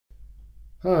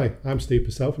Hi, I'm Steve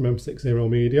Purcell from M60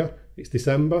 Media. It's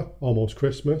December, almost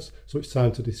Christmas, so it's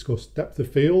time to discuss depth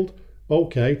of field,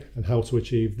 bokeh, and how to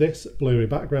achieve this blurry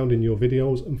background in your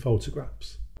videos and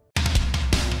photographs.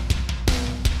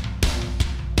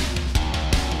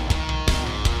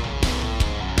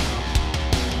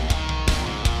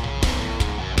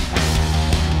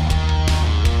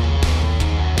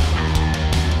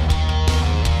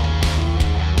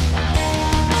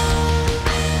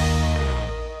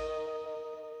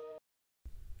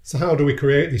 So how do we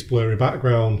create this blurry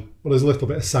background? Well, there's a little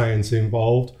bit of science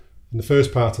involved, and the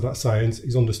first part of that science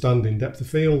is understanding depth of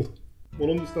field.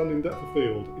 Well, understanding depth of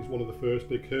field is one of the first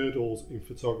big hurdles in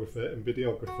photography and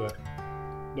videography.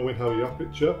 Knowing how your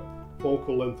aperture,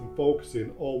 focal length and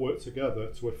focusing all work together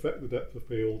to affect the depth of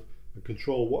field and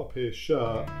control what appears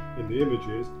sharp in the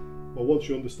images, well, once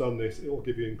you understand this, it will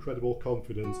give you incredible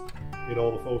confidence in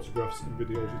all the photographs and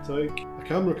videos you take. A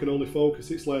camera can only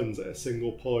focus its lens at a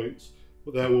single point,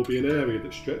 but there will be an area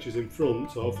that stretches in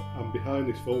front of and behind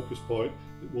this focus point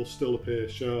that will still appear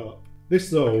sharp. This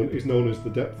zone is known as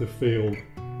the depth of field.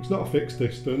 It's not a fixed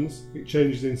distance, it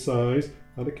changes in size,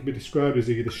 and it can be described as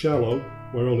either shallow,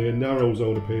 where only a narrow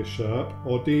zone appears sharp,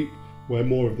 or deep, where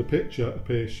more of the picture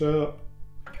appears sharp.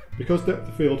 Because depth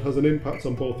of field has an impact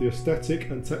on both the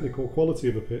aesthetic and technical quality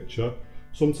of a picture,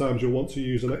 sometimes you'll want to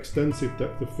use an extensive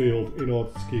depth of field in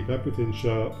order to keep everything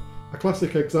sharp. A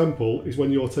classic example is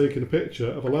when you're taking a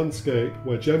picture of a landscape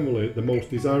where generally the most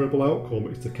desirable outcome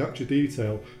is to capture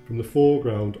detail from the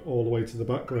foreground all the way to the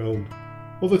background.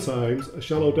 Other times, a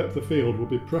shallow depth of field would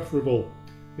be preferable.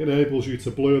 It enables you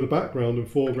to blur the background and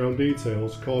foreground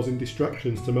details, causing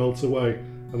distractions to melt away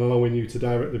and allowing you to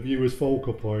direct the viewer's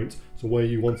focal point to where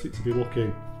you want it to be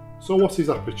looking. So what is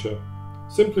aperture?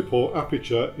 Simply put,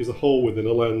 aperture is a hole within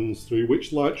a lens through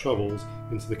which light travels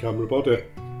into the camera body.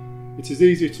 It is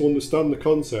easier to understand the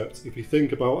concept if you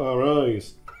think about our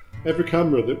eyes. Every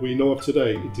camera that we know of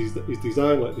today is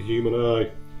designed like the human eye.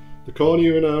 The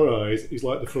cornea in our eyes is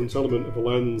like the front element of a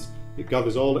lens. It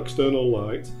gathers all external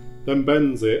light, then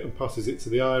bends it and passes it to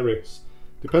the iris.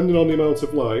 Depending on the amount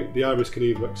of light, the iris can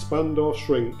either expand or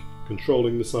shrink,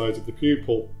 controlling the size of the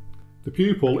pupil. The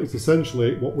pupil is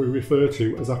essentially what we refer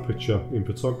to as aperture in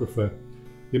photography.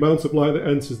 The amount of light that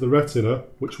enters the retina,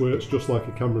 which works just like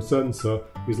a camera sensor,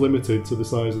 is limited to the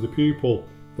size of the pupil.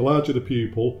 The larger the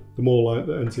pupil, the more light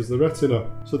that enters the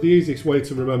retina. So the easiest way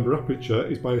to remember aperture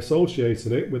is by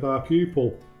associating it with our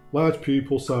pupil. Large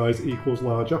pupil size equals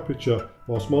large aperture,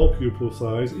 while small pupil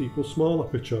size equals small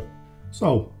aperture.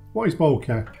 So, what is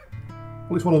bokeh?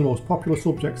 Well, it's one of the most popular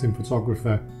subjects in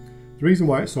photography. The reason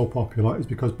why it's so popular is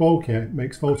because bokeh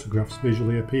makes photographs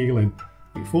visually appealing.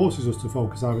 It forces us to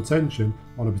focus our attention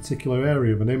on a particular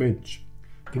area of an image.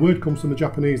 The word comes from the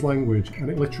Japanese language and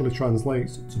it literally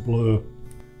translates to blur.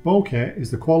 Bokeh is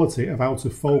the quality of out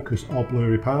of focus or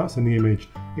blurry parts in the image.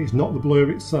 It's not the blur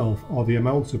itself or the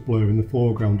amount of blur in the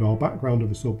foreground or background of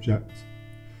the subject.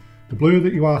 The blur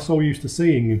that you are so used to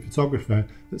seeing in photography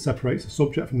that separates the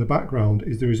subject from the background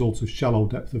is the result of shallow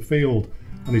depth of field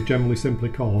and is generally simply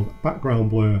called background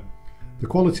blur. The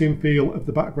quality and feel of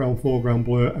the background, foreground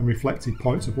blur and reflected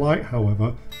points of light,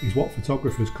 however, is what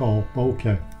photographers call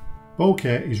bokeh.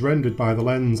 Bokeh is rendered by the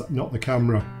lens, not the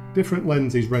camera. Different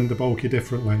lenses render bokeh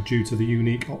differently due to the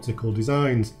unique optical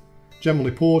designs.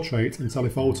 Generally, portrait and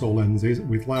telephoto lenses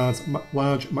with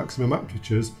large maximum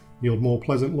apertures yield more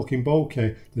pleasant looking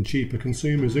bokeh than cheaper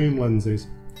consumer zoom lenses.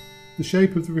 The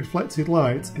shape of the reflected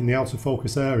light in the out of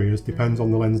focus areas depends on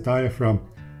the lens diaphragm.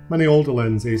 Many older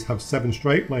lenses have 7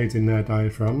 straight blades in their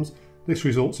diaphragms. This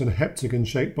results in a heptagon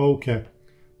shaped bokeh.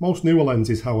 Most newer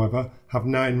lenses, however, have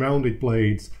 9 rounded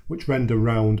blades which render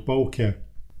round bokeh.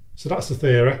 So that's the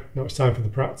theory, now it's time for the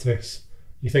practice.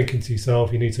 You're thinking to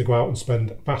yourself you need to go out and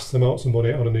spend vast amounts of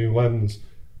money on a new lens.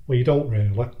 Well, you don't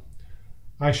really.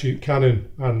 I shoot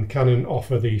Canon and Canon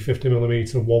offer the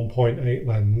 50mm 1.8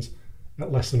 lens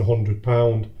at less than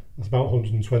 £100. That's about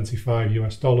 $125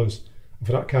 US. And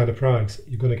for that kind of price,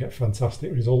 you're going to get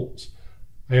fantastic results.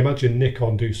 I imagine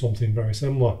Nikon do something very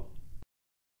similar.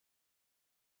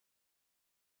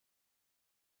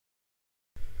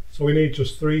 So we need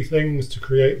just 3 things to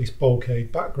create this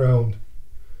bokeh background.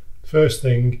 The first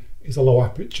thing is a low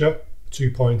aperture,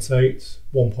 2.8,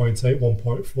 1.8,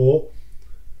 1.4.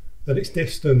 Then it's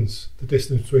distance, the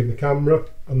distance between the camera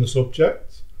and the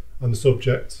subject and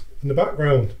the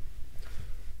background.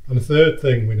 And the third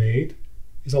thing we need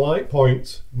is a light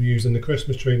point. We're using the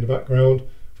Christmas tree in the background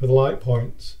for the light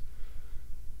points.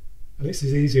 And it's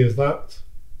as easy as that.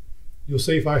 You'll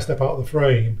see if I step out of the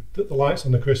frame that the lights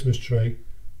on the Christmas tree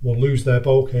will lose their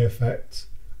bokeh effect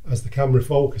as the camera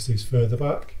focuses further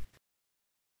back.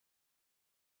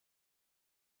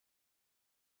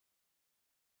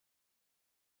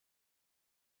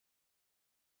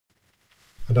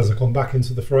 And as I come back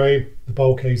into the frame, the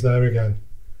bokeh's there again.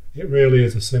 It really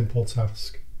is a simple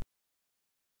task.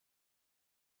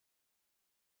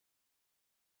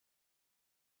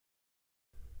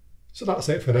 So that's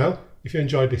it for now. If you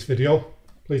enjoyed this video,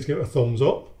 please give it a thumbs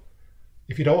up.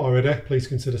 If you don't already, please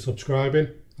consider subscribing,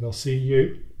 and I'll see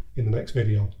you in the next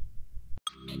video.